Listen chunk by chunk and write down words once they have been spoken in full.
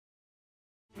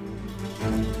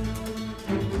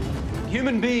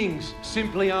Human beings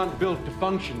simply aren't built to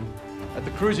function at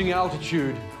the cruising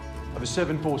altitude of a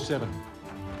 747.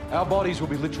 Our bodies will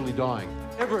be literally dying.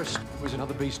 Everest was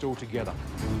another beast altogether.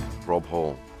 Rob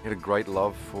Hall, he had a great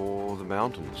love for the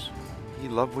mountains. He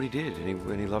loved what he did,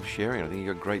 and he loved sharing. I think he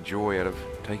got great joy out of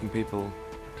taking people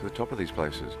to the top of these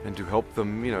places and to help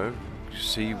them, you know,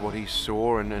 see what he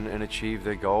saw and achieve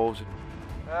their goals.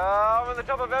 I'm on the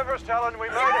top of Everest, Helen. We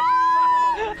made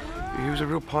it. He was a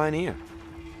real pioneer,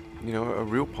 you know, a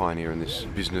real pioneer in this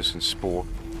business and sport.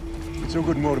 It's all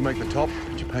good and well to make the top,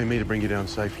 but you pay me to bring you down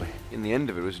safely. In the end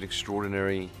of it, it was an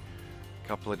extraordinary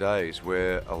couple of days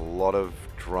where a lot of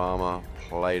drama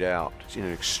played out in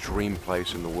an extreme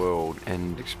place in the world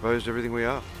and exposed everything we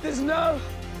are. There's no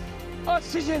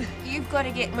oxygen. You've got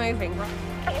to get moving.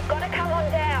 You've got to come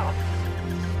on down.